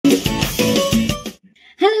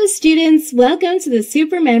Hello students, welcome to the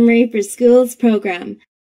Super Memory for Schools program.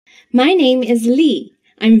 My name is Lee.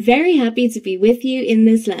 I'm very happy to be with you in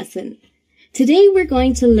this lesson. Today we're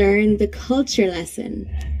going to learn the culture lesson,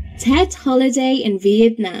 Tet Holiday in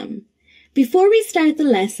Vietnam. Before we start the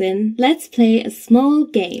lesson, let's play a small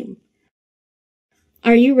game.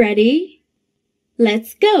 Are you ready?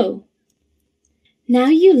 Let's go! Now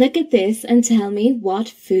you look at this and tell me what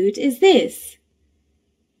food is this?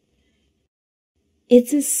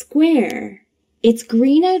 It's a square. It's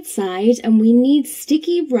green outside and we need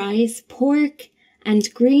sticky rice, pork, and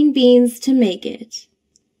green beans to make it.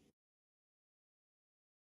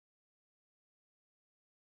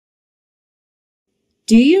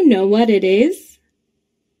 Do you know what it is?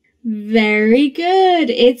 Very good.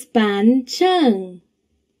 It's bánh chưng.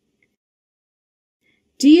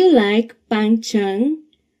 Do you like bánh chưng?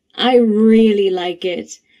 I really like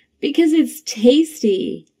it because it's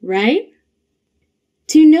tasty, right?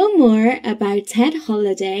 To know more about Tet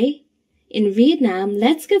Holiday in Vietnam,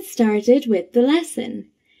 let's get started with the lesson.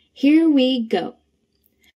 Here we go.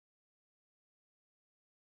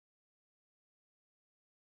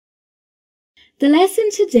 The lesson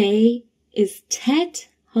today is Tet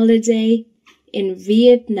Holiday in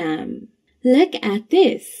Vietnam. Look at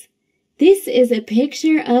this. This is a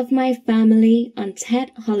picture of my family on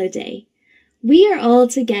Tet Holiday. We are all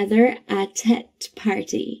together at Tet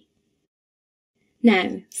Party.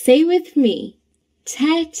 Now, say with me,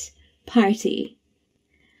 Tet Party.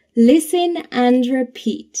 Listen and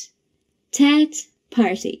repeat. Tet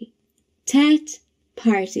Party. Tet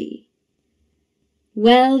Party.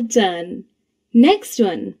 Well done. Next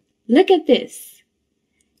one. Look at this.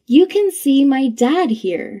 You can see my dad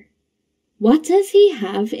here. What does he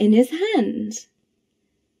have in his hand?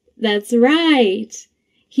 That's right.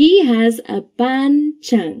 He has a bánh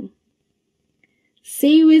chưng.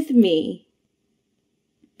 Say with me.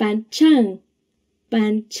 Bánh chưng,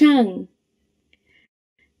 bánh chưng.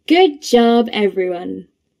 Good job, everyone.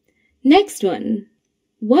 Next one.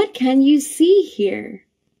 What can you see here?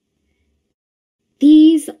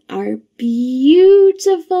 These are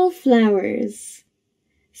beautiful flowers.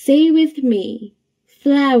 Say with me,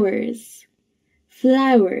 flowers,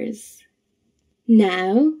 flowers.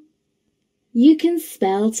 Now, you can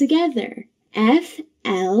spell together.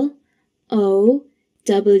 F-L-O-W-E-R-S.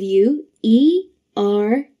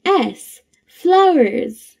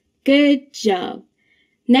 Flowers. Good job.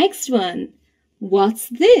 Next one. What's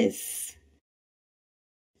this?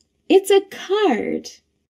 It's a card.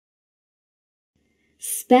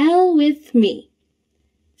 Spell with me.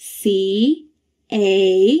 C-A-R-D.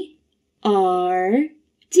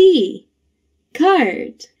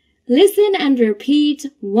 Card. Listen and repeat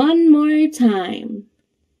one more time.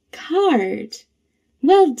 Card.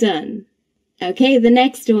 Well done. Okay, the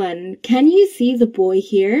next one. Can you see the boy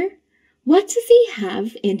here? What does he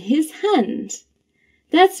have in his hand?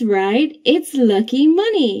 That's right, it's Lucky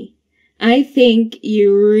Money. I think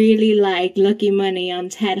you really like Lucky Money on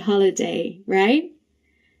Tet Holiday, right?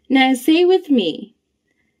 Now say with me,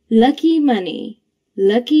 Lucky Money,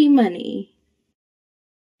 Lucky Money.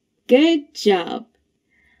 Good job.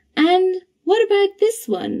 And what about this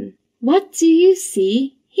one? What do you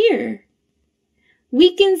see here?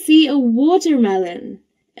 We can see a watermelon,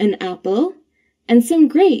 an apple, and some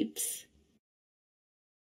grapes.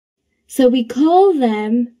 So we call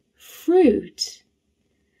them fruit.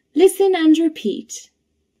 Listen and repeat.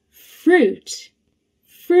 Fruit,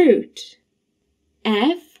 fruit.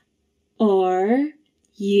 F-R-U-I-T.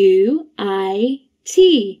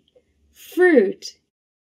 Fruit.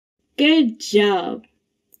 Good job.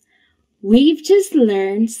 We've just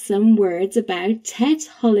learned some words about Tet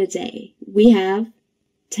Holiday. We have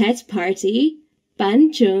Tet Party,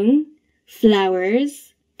 bánh chưng,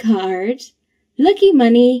 flowers, card, lucky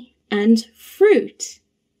money, and fruit.